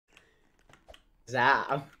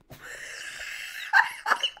Zap.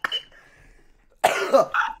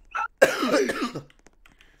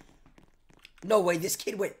 No way, this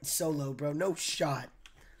kid went solo, bro. No shot.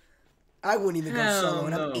 I wouldn't even go Hell solo,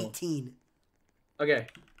 and I'm no. 18. Okay.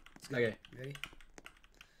 Okay. Ready?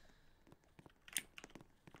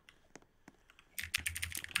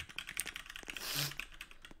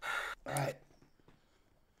 Alright.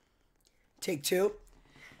 Take two.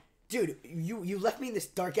 Dude, you left me in this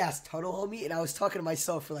dark ass tunnel, homie, and I was talking to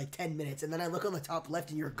myself for like 10 minutes, and then I look on the top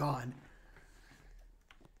left and you're gone.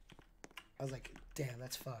 I was like, damn,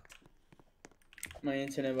 that's fucked. My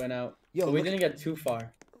internet went out. Yo, but we look, didn't get too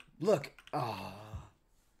far. Look. Ah.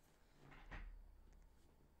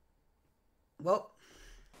 Well,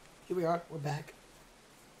 here we are. We're back.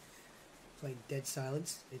 Playing Dead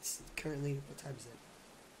Silence. It's currently, what time is it?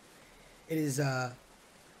 It is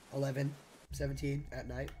 11:17 at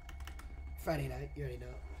night. Friday night, you already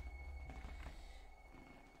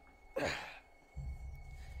know.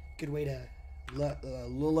 Good way to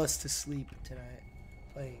lull us to sleep tonight.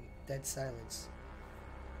 Playing Dead Silence,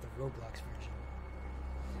 the Roblox version.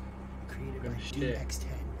 Created by DX10.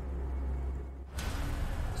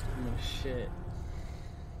 Oh shit.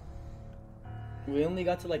 We only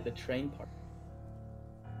got to like the train part.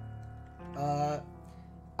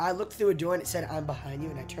 I looked through a door and it said I'm behind you,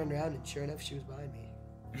 and I turned around and sure enough she was behind me.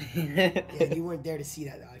 Yeah, you weren't there to see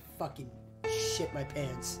that. I fucking shit my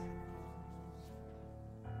pants.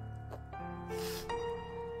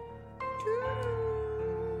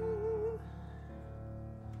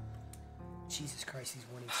 Jesus Christ, these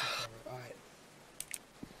warnings took over. Alright.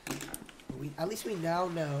 At least we now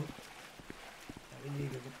know that we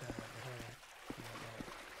need to go get the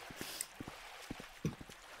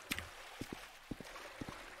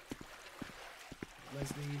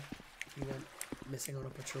Leslie, he went missing on a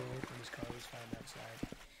patrol when his car was found outside.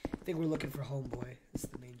 I think we're looking for Homeboy. That's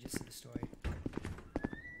the main gist of the story.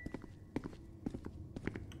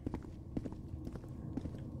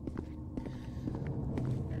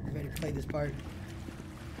 You ready to play this part?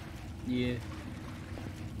 Yeah.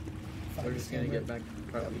 Find We're this just gonna camera. get back to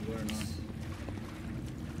the part we were on.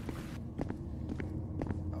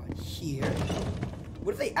 Oh, here.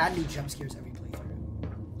 What if they add new jump scares every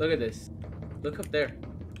playthrough? Look at this. Look up there.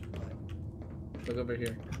 Look over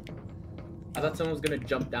here. I thought someone was gonna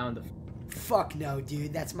jump down the. Fuck no,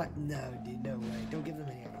 dude. That's my. No, dude. No way. Don't give them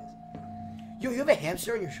any ideas. Yo, you have a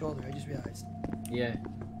hamster on your shoulder. I just realized. Yeah.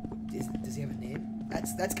 Does he have a name?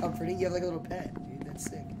 That's comforting. You have like a little pet, dude. That's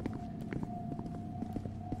sick.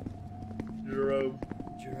 Jerome.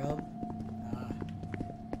 Jerome? Ah.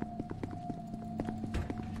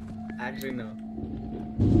 Actually, no.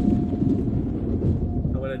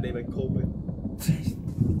 I want to name it Coleman.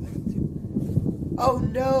 Oh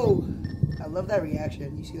no! I love that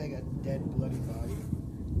reaction. You see like a dead, bloody body.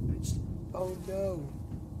 It's, oh no!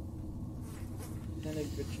 And I'm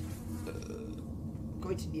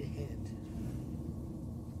going to need a hand.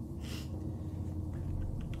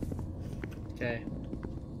 Okay.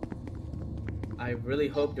 I really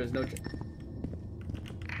hope there's no.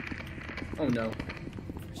 Oh no.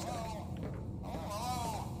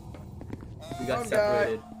 We got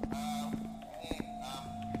separated.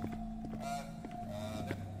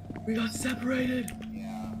 We got separated.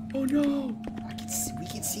 Oh no. We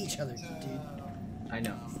can see each other, dude. I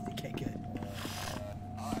know. Okay, good.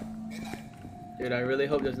 Dude, I really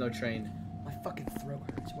hope there's no train. My fucking throat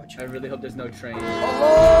hurts. Watch I really hope there's no train.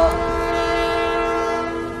 Oh!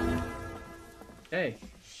 Hey.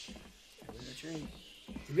 No train.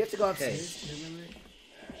 Did we have to go upstairs? Do you remember?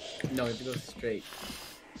 No, we have to go straight.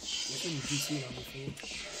 Which one you DC on the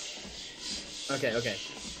fool? Okay, okay.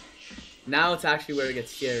 Now it's actually where it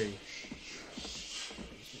gets scary.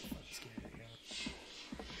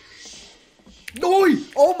 No!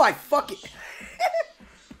 Oh my fucking!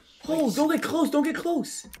 Oh, don't get close! Don't get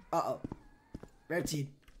close! Uh-oh. Reptile.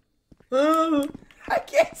 Ah. I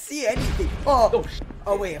can't see anything. Oh!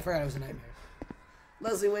 Oh, Oh wait, I forgot it was a nightmare.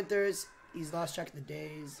 Leslie Winters, he's lost track of the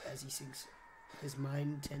days as he sinks. His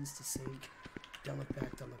mind tends to sink. Don't look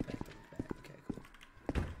back, don't look back, don't look back.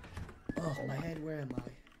 Okay, cool. Oh, my head, where am I?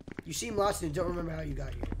 You seem lost and don't remember how you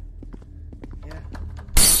got here. Yeah.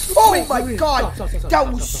 Oh Wait, my wait, god! stop,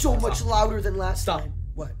 That was so much louder than last Stop. time.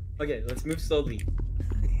 What? Okay, let's move slowly.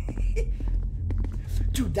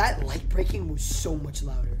 Dude, that light breaking was so much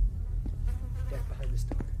louder. Dead behind this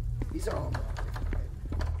door. These are all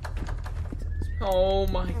Oh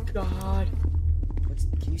my god.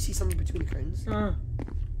 Can you see something between the curtains?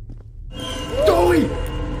 Dory!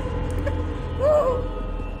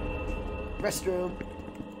 Restroom.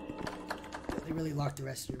 They really locked the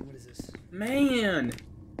restroom. What is this? Man!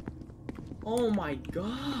 Oh my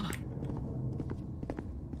god.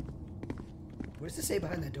 What does it say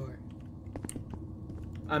behind that door?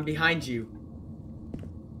 I'm behind you.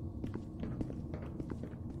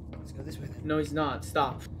 Let's go this way then. No, he's not.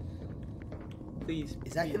 Stop. Please.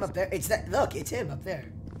 Is that please. him up there? It's that. Look, it's him up there.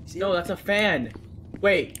 See No, him? that's a fan.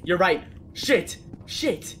 Wait, you're right. Shit.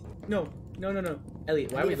 Shit. No. No, no, no.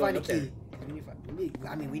 Elliot, why are we going up there?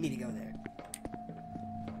 We need to go there.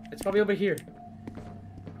 It's probably over here.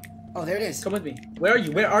 Oh, there it is. Come with me. Where are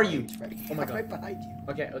you? Where are you? It's right, Oh my god. right behind you.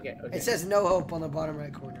 Okay, okay, okay. It says no hope on the bottom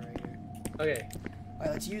right corner right here. Okay.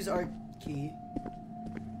 Alright, let's use our key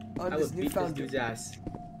on I this would beat this newfound dude's ass.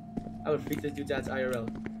 I would beat this dude's ass IRL.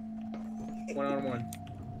 1-on-1.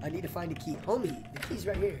 I need to find a key. Homie, the key's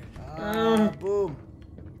right here. Ah, boom.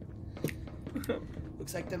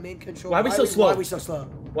 Looks like the main control. Why are we so slow? Why are we so slow?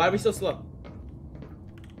 Why are we so slow?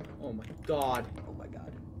 Oh my god. Oh my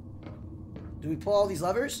god. Do we pull all these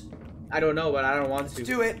levers? I don't know, but I don't want to. Let's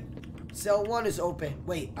do it. Cell 1 is open.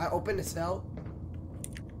 Wait, I opened the cell.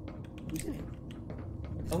 Who's in it?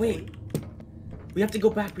 Oh wait. We have to go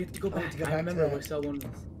back. We have to go Oh, we have back. to go I back remember to- where cell 1 was.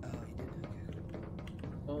 Oh, you did. Okay.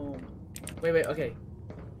 Oh. Wait, wait, okay.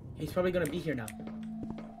 He's probably gonna be here now.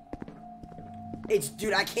 It's,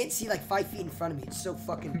 dude, I can't see like 5 feet in front of me. It's so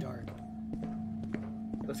fucking dark.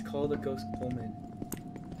 Let's call the ghost Pullman.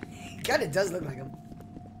 Kinda does look like him.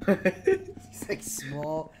 He's like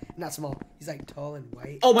small. Not small. He's like tall and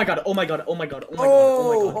white. Oh my god, oh my god, oh my god, oh my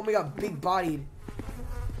god, Oh my god, big bodied.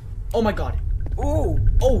 oh my god. Oh.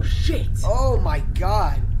 Oh shit. Oh my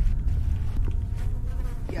god.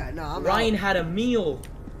 Yeah, no, I'm Ryan out. had a meal.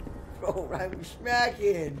 Bro, Ryan was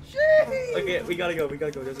smacking. Jeez. Okay, we gotta go, we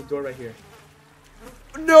gotta go. There's a door right here.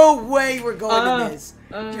 No way we're going to this.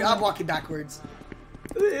 Dude, I'm walking backwards.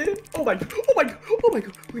 Oh my god, oh my god, oh my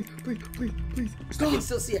god. Please, please, please, please. I Stop. can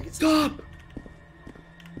still see. I can still Stop.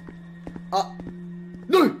 No.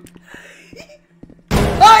 No.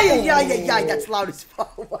 Ay, ay, ay, ay, that's loud as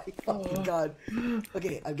fuck. Oh my fucking god.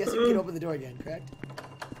 Okay, I'm guessing we can open the door again, correct?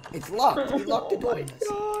 It's locked. We locked the door on this.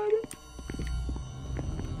 God.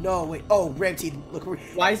 No, wait. Oh, Ramsey, look.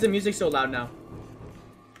 Why is the music so loud now?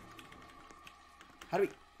 How do we...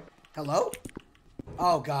 Hello?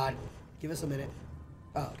 Oh, God. Give us a minute.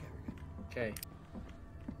 Oh, okay, we're good. Okay.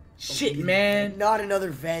 Shit, man. Not another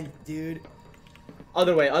vent, dude.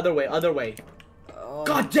 Other way, other way, other way. Oh,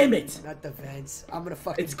 God damn it. not the vents. I'm gonna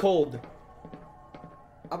fucking... It's cold.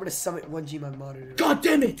 I'm gonna summit 1G my monitor. God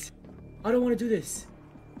damn it. I don't want to do this.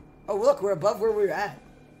 Oh, look. We're above where we were at.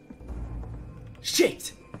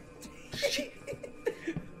 Shit. Shit.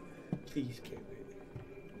 Please.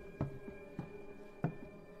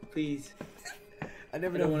 Please. I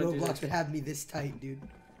never I know don't wanna do Roblox this. would have me this tight, dude.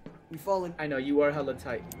 We fallen. I know, you are hella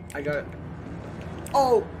tight. I got...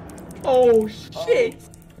 Oh! Oh, shit.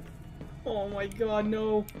 Oh my god,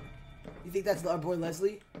 no. You think that's our boy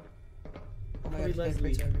Leslie? Oh my Boy god,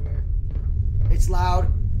 Leslie. fingerprints are everywhere. It's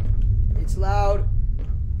loud. It's loud.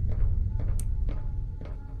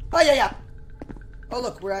 Oh, yeah, yeah. Oh,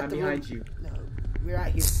 look, we're at I'm the behind room. you. No, we're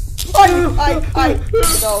out here. I,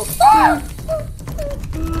 no. Ah!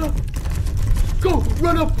 Go!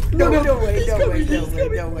 Run up! No, Run up! no way, He's no coming, way, no he's way,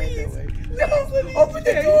 coming, no way, no please. way. No, please. Open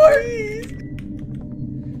the Hey, door! please.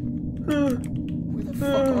 Where the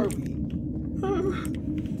fuck are we?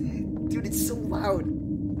 Dude, it's so loud.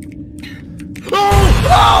 Oh!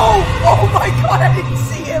 Oh! Oh my god, I didn't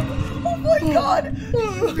see him! Oh my god!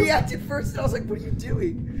 He reacted first and I was like, what are you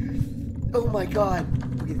doing? Oh my god.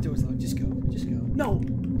 Okay, the door's locked. Just go. Just go. No!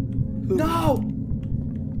 Who? No!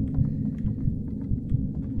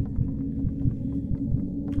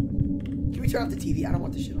 Can we turn off the TV? I don't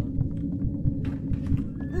want this shit on.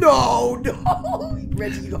 No! No!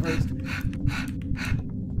 Reggie, you go first.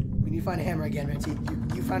 We need to find a hammer again, Reggie.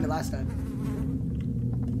 You found it last time.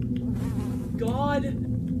 God!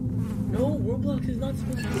 No, Roblox is not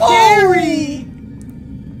supposed to be Scary!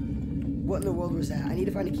 What in the world was that? I need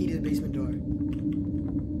to find a key to the basement door.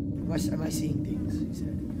 Am I seeing things? He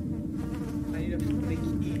said. I need to find a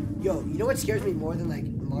key. Yo, you know what scares me more than like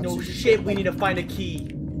monsters? No and shit, we Like, need to find a key.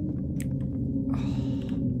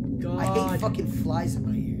 God. I hate fucking flies in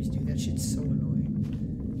my ears, dude. That shit's so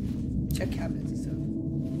annoying. Check cabinets and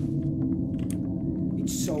stuff.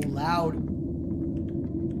 It's so loud.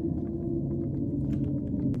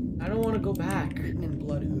 I don't want to go back. Written in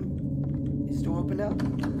blood. Who? Is the door open now?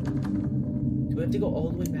 Do we have to go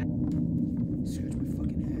all the way back? Scratch my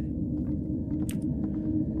fucking head.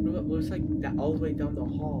 What looks like that all the way down the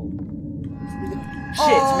hall?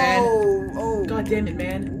 Shit, man. Oh. God damn it,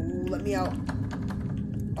 man. Ooh, let me out. Okay,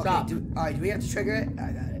 Stop. Alright, do we have to trigger it?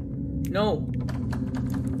 I got it. No.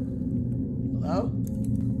 Hello?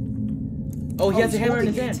 Oh, he has a he's hammer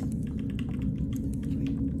in his holding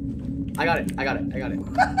hand. I got it. I got it. I got it.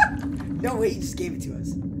 No way, he just gave it to us.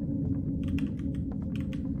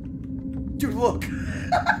 Dude, look.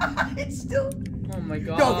 It's still. Oh my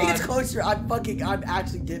god. No, if it gets closer, I'm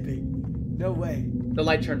actually dipping. No way. The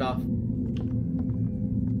light turned off.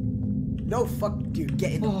 No, fuck, dude.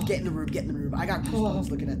 Get in the room. Get in the room. I got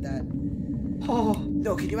goosebumps looking at that. Oh.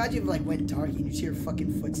 No, can you imagine if it like went dark and you just hear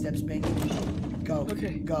fucking footsteps banging? Go.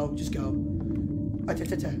 Okay. Go. Just go.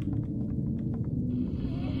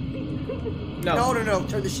 No. No.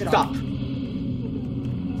 Turn the shit Stop. off.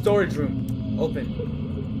 Storage room. Open.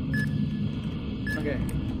 Okay.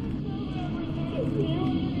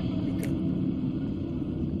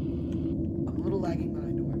 I'm a little lagging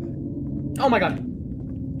behind. Don't worry about it. Oh my god.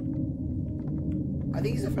 I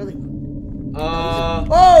think he's a friendly one.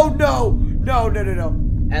 Oh no! No.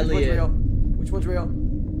 Elliot. Which one's real?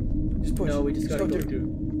 Just push. No, we just gotta go through.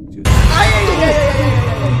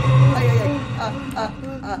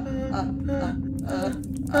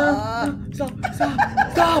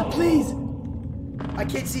 Stop, please. I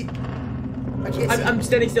can't see. I'm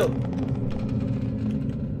standing still.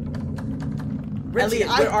 Richie, Elliot,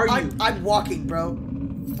 where are you? I'm walking, bro.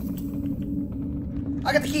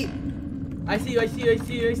 I got the key. I see you. I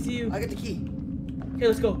got the key. Okay,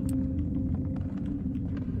 let's go.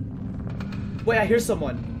 Wait, I hear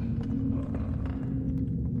someone.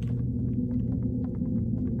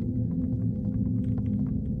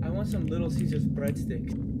 I want some Little Caesars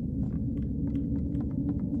breadsticks.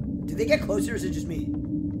 Did they get closer or is it just me?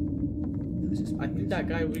 I think that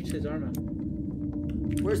guy reached his arm out.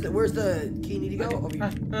 Where's the key need to go? Over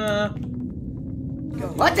here.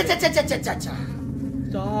 Go.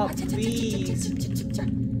 Stop, please.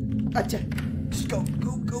 Just go.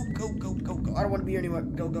 Go. I don't want to be here anymore.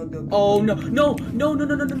 Go. Oh no, because no,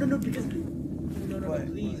 What?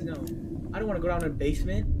 please no. I don't want to go down in the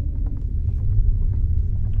basement.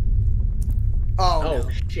 Oh Oh no.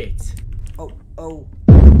 shit. Oh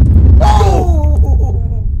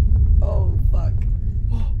fuck.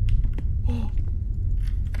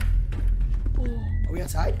 Are we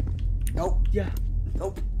outside? Nope. Yeah.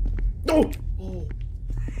 Nope. No. Oh.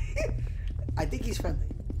 I think he's friendly.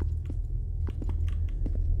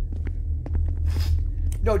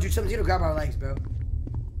 No, dude, something's gonna grab our legs, bro.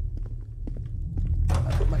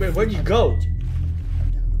 Wait, where'd you go?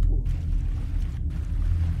 I'm down in the pool.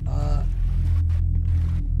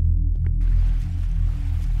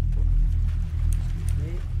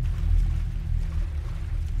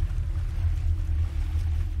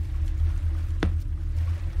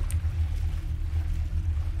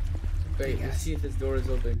 Wait, let's see if this door is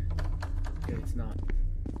open. Okay, it's not.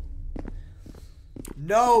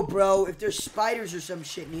 No, bro. If there's spiders or some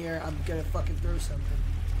shit in here, I'm gonna fucking throw something.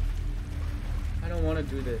 I don't want to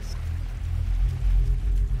do this.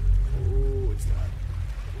 Oh, it's loud.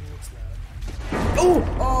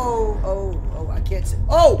 Oh, I can't see.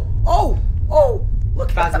 Oh, look.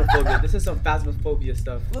 Phasmophobia. This is some phasmophobia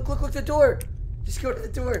stuff. Look, the door. Just go to the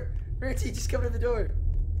door. Ranty, just come to the door.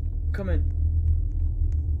 Come in.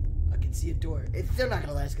 I can see a door. They're not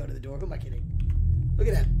gonna let us go to the door. Who am I kidding? Look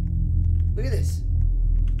at that. Look at this.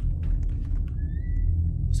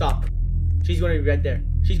 Stop. She's gonna be right there.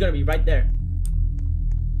 She's gonna be right there.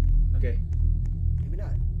 Okay. Maybe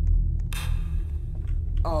not.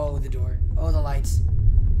 Oh, the door. Oh, the lights.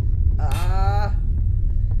 Oh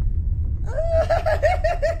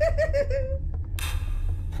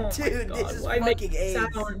Dude, my God. this is Why make fucking AIDS.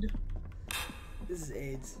 sound? This is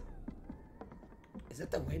AIDS. Is that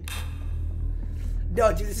the wind?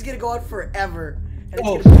 No, dude, this is gonna go on forever. And it's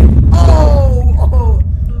oh!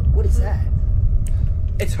 What is that?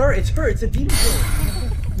 It's her. It's a demon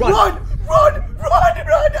girl. Run!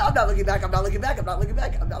 I'm not looking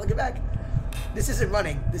back. This isn't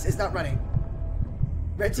running. This is not running.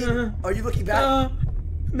 Red team, are you looking back?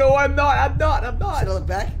 No, I'm not. Should I look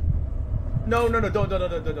back? No. Don't.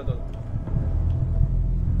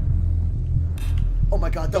 Oh my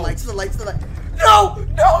God, the lights. No,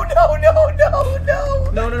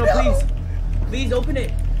 Please open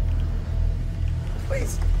it.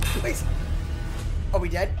 Please. Are we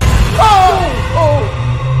dead?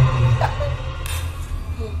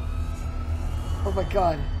 Oh my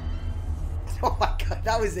God. Oh my God,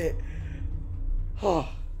 that was it. Oh.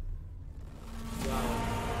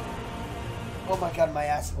 Oh my God, my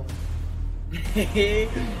asshole.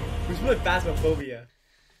 Who's with phasmophobia?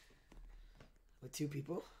 With 2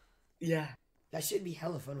 people? Yeah. That should be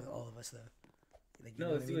hella fun with all of us, though. Like,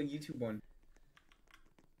 No, let's do a YouTube one.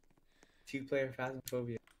 2-player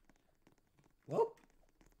phasmophobia. Well,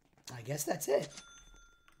 I guess that's it.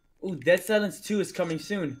 Ooh, Dead Silence 2 is coming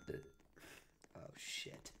soon.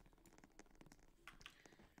 shit.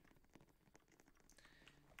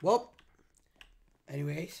 Well,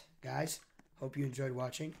 anyways, guys, hope you enjoyed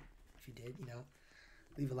watching. If you did,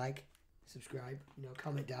 leave a like, subscribe,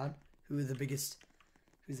 comment down. Who's the biggest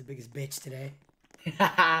bitch today?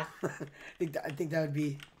 I think that would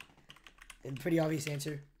be a pretty obvious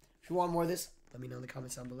answer. If you want more of this, let me know in the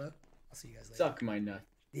comments down below. I'll see you guys later. Suck my nut.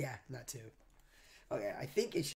 Yeah, not too. Okay, I think it should